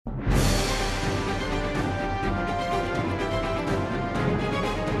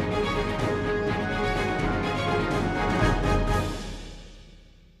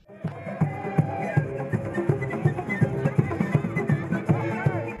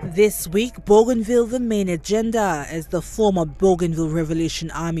This week, Bougainville the main agenda, as the former Bougainville Revolution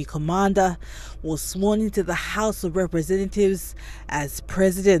Army commander was sworn into the House of Representatives as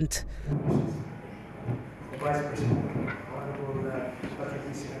president.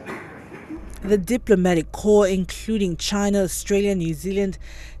 The diplomatic corps, including China, Australia, New Zealand,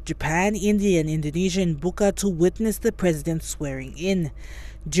 Japan, India and Indonesia, in Buka to witness the president swearing in.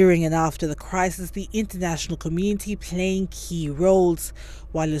 During and after the crisis, the international community playing key roles.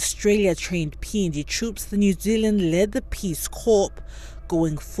 While Australia trained PNG troops, the New Zealand led the Peace Corps.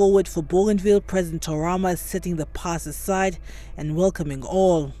 Going forward for Bougainville, President Torama is setting the past aside and welcoming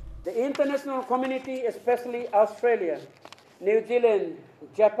all. The international community, especially Australia, New Zealand,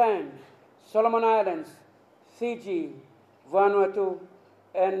 Japan, Solomon Islands, Fiji, Vanuatu,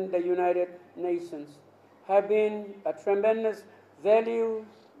 and the United Nations, have been a tremendous value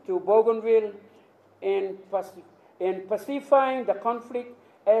to Bougainville in pacifying the conflict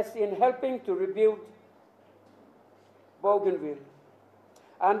as in helping to rebuild Bougainville.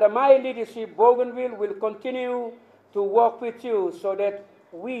 Under my leadership, Bougainville will continue to work with you so that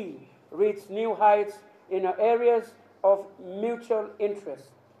we reach new heights in areas of mutual interest.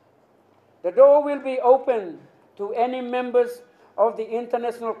 The door will be open to any members of the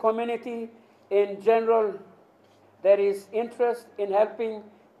international community in general that is interest in helping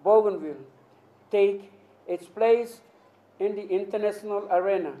Bougainville take its place in the international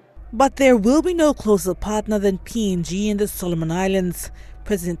arena. But there will be no closer partner than PNG in the Solomon Islands,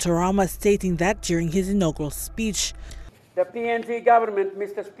 President Torama stating that during his inaugural speech. The PNG government,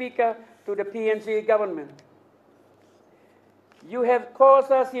 Mr. Speaker, to the PNG government, you have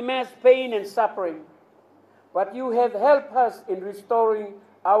caused us immense pain and suffering, but you have helped us in restoring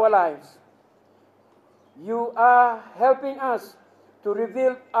our lives. You are helping us to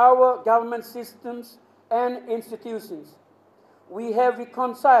rebuild our government systems and institutions. We have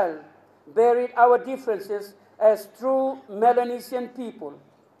reconciled, buried our differences as true Melanesian people.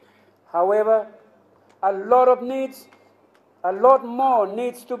 However, a lot more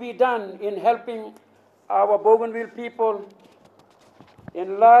needs to be done in helping our Bougainville people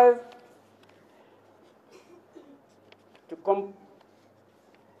in life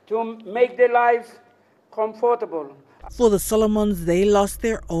to make their lives comfortable. For the Solomons, they lost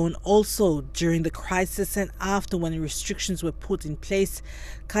their own also during the crisis and after, when restrictions were put in place,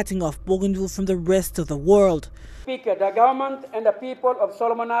 cutting off Bougainville from the rest of the world. Speaker, the government and the people of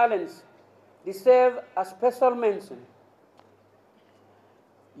Solomon Islands deserve a special mention.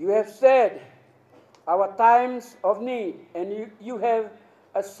 You have said our times of need, and you have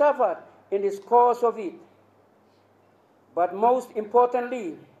suffered in this course of it. But most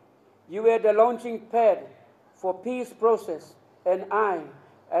importantly, you were the launching pad for peace process, and I,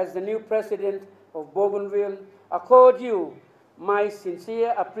 as the new president of Bougainville, accord you my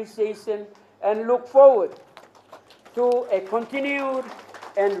sincere appreciation and look forward to a continued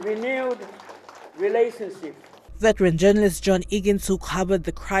and renewed relationship. Veteran journalist John Higgins, who covered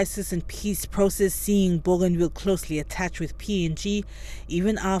the crisis and peace process, seeing Bougainville closely attached with PNG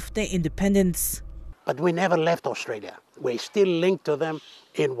even after independence. But we never left Australia. We're still linked to them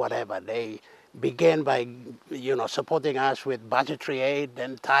in whatever. They began by, supporting us with budgetary aid,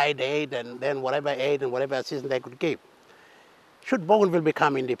 then tide aid, and then whatever aid and whatever assistance they could give. Should Bougainville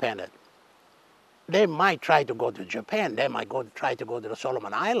become independent, they might try to go to Japan, they might try to go to the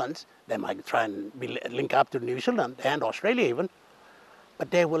Solomon Islands, they might try and link up to New Zealand and Australia even,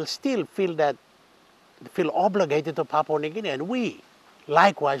 but they will still feel obligated to Papua New Guinea, and we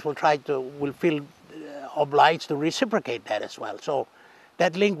likewise will feel obliged to reciprocate that as well. So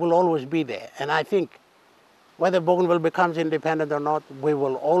that link will always be there, and I think whether Bougainville becomes independent or not, we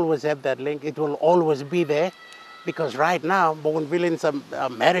will always have that link. It will always be there, because right now Bougainvilleans are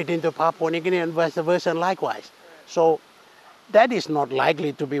married into Papua New Guinea and vice versa and likewise. So that is not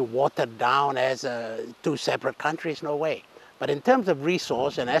likely to be watered down as two separate countries, no way. But in terms of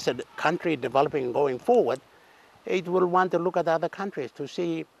resource and as a country developing and going forward, it will want to look at other countries to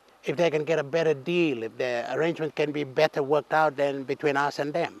see if they can get a better deal, if the arrangement can be better worked out than between us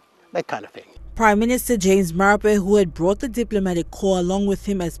and them, that kind of thing. Prime Minister James Marape, who had brought the diplomatic corps along with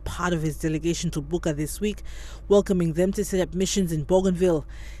him as part of his delegation to Buka this week, welcoming them to set up missions in Bougainville.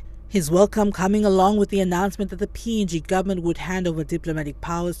 His welcome coming along with the announcement that the PNG government would hand over diplomatic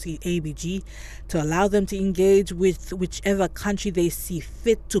powers to ABG to allow them to engage with whichever country they see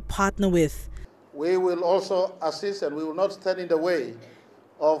fit to partner with. We will also assist, and we will not stand in the way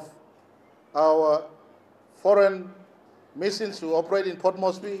of our foreign missions who operate in Port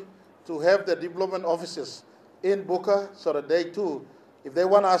Moresby, to have the development officers in Buka so that they too, if they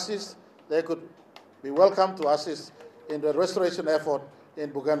want to assist, they could be welcome to assist in the restoration effort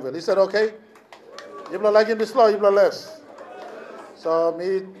in Bougainville. Is that okay? You like in this law, you less. So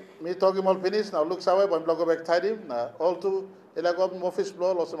me talking about finish now. Look, sawe I'm go back tidy. All two government office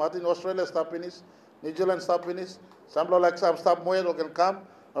blow. Los Martin Australia stop finish. New Zealand stop finish. Some like some stop more. Can come.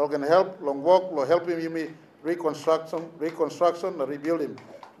 Or can help. Long walk. Or help him. You me reconstruction, rebuild him.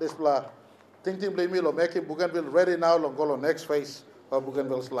 This blah. Thinking blame me. Or make him Bougainville ready now. Long go on next phase of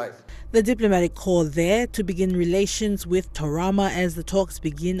Bougainville's life. The diplomatic call there to begin relations with Torama as the talks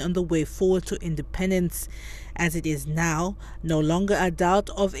begin on the way forward to independence. As it is now, no longer a doubt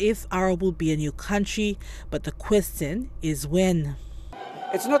of if Arab will be a new country, but the question is when.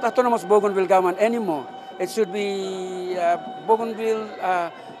 It's not Autonomous Bougainville Government anymore. It should be Bougainville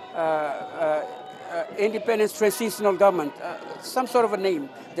Independence Transitional Government, some sort of a name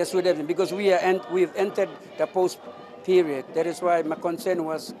that should have been, because we've entered the post period. That is why my concern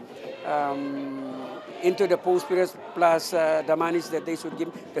was into the post period plus the monies that they should give,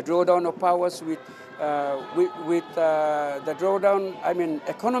 the drawdown of powers with the drawdown. I mean,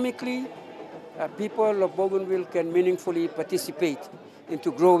 economically, people of Bougainville can meaningfully participate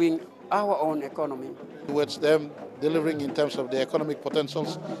into growing our own economy. Towards them delivering in terms of the economic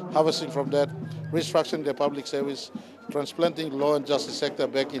potentials, harvesting from that, restructuring the public service, transplanting law and justice sector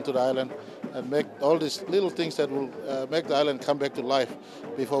back into the island, and make all these little things that will make the island come back to life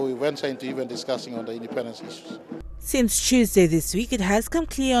before we venture into even discussing on the independence issues. Since Tuesday this week, it has come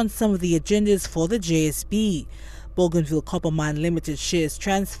clear on some of the agendas for the JSB. Bougainville Copper Mine Limited shares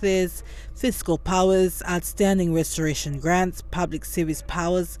transfers, fiscal powers, outstanding restoration grants, public service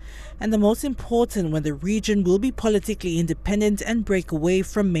powers, and the most important, when the region will be politically independent and break away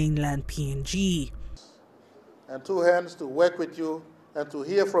from mainland PNG. And two hands to work with you and to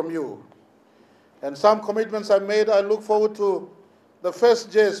hear from you. And some commitments I made, I look forward to the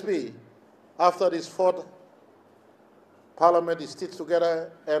first JSB after this fourth Parliament is stitched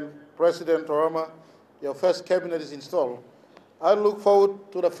together and President Torama, your first cabinet is installed. I look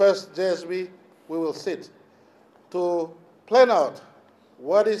forward to the first JSB we will sit to plan out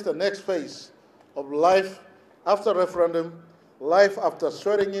what is the next phase of life after referendum, life after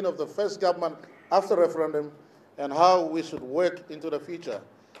swearing in of the first government after referendum, and how we should work into the future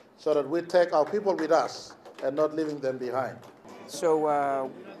so that we take our people with us and not leaving them behind.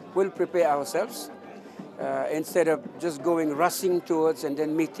 So we'll prepare ourselves. Instead of just rushing towards and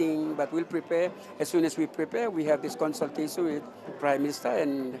then meeting, but we'll prepare. As soon as we prepare, we have this consultation with Prime Minister,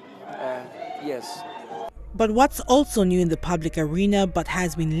 and yes. But what's also new in the public arena but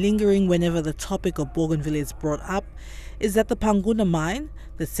has been lingering whenever the topic of Bougainville is brought up is that the Panguna mine,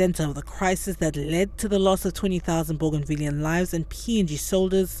 the center of the crisis that led to the loss of 20,000 Bougainvillean lives and PNG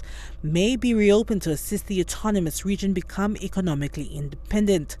soldiers, may be reopened to assist the autonomous region become economically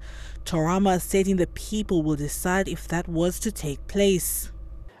independent. Torama stating the people will decide if that was to take place.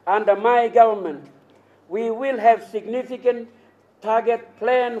 Under my government, we will have significant target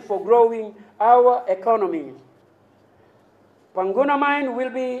plan for growing our economy. Panguna mine will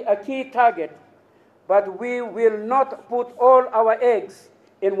be a key target, but we will not put all our eggs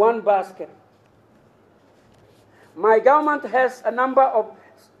in one basket. My government has a number of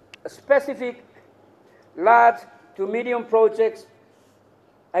specific large to medium projects,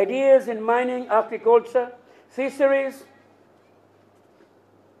 ideas in mining, agriculture, fisheries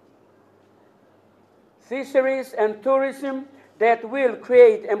and tourism that will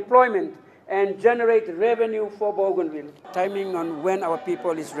create employment and generate revenue for Bougainville. Timing on when our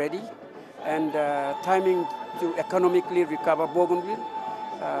people is ready and timing to economically recover Bougainville.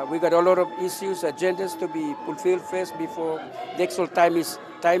 We got a lot of issues, agendas to be fulfilled first before the actual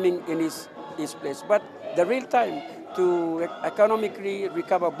timing in its place. But the real time to economically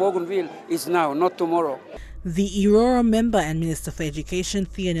recover Bougainville is now, not tomorrow. The Aurora member and Minister for Education,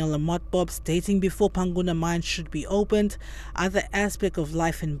 Theonel Lamotbob, stating before Panguna mine should be opened, other aspects of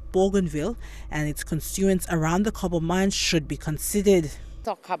life in Bougainville and its constituents around the copper mine should be considered.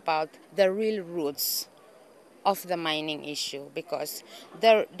 Talk about the real roots of the mining issue, because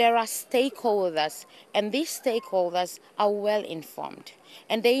there are stakeholders, and these stakeholders are well informed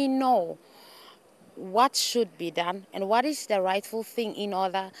and they know what should be done and what is the rightful thing in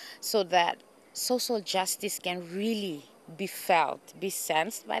order so that social justice can really be felt, be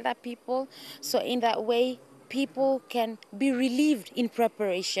sensed by the people. So in that way, people can be relieved in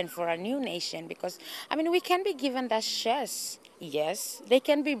preparation for a new nation, because, I mean, we can be given the shares. Yes, they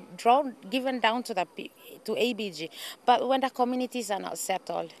can be given down to ABG, but when the communities are not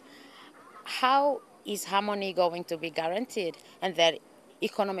settled, how is harmony going to be guaranteed and that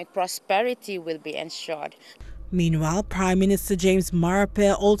economic prosperity will be ensured? Meanwhile, Prime Minister James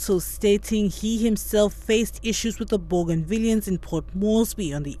Marape also stating he himself faced issues with the Bougainvilleans in Port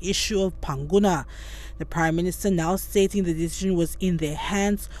Moresby on the issue of Panguna. The Prime Minister now stating the decision was in their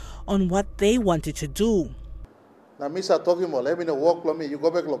hands on what they wanted to do. Now, Mr. talking about having a work for me, you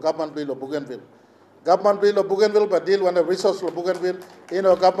go back to government bill of Bougainville. Government bill of Bougainville, but deal with the resource of Bougainville.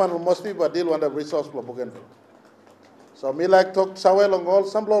 Government must be, but deal with the resource of Bougainville. So, me like talk somewhere along all,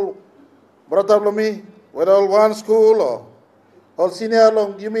 some brother me, whether all one school or all senior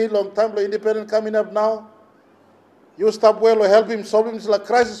long, you mean long time, independent coming up now. You stop well or help him solve him like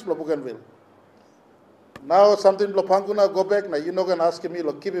crisis for Bougainville. Now something lo Panguna go back now. You're not gonna ask me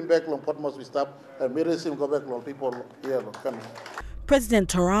lo keep him back long Port Moresby stop and me him go back long people here lo come. President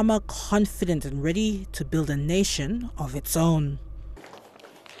Tarama confident and ready to build a nation of its own.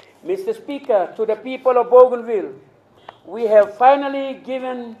 Mr. Speaker, to the people of Bougainville, we have finally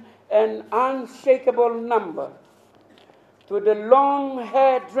given an unshakable number to the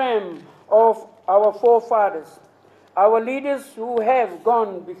long-haired dream of our forefathers, our leaders who have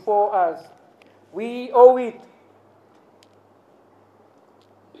gone before us. We owe it.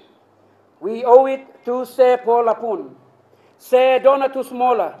 We owe it to Sir Paul Apun, Sir Donatus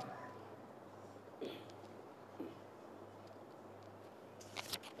Mola,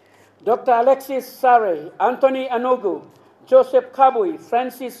 Dr. Alexis Sare, Anthony Anogu, Joseph Kabui,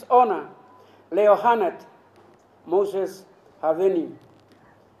 Francis Ona, Leo Hanat, Moses Haveni,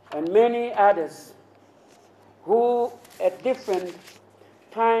 and many others who at different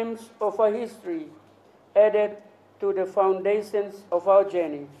times of our history added to the foundations of our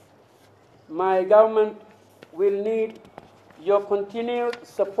journey. My government will need your continued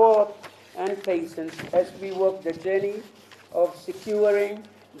support and patience as we work the journey of securing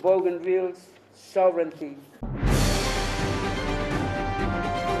Bougainville's sovereignty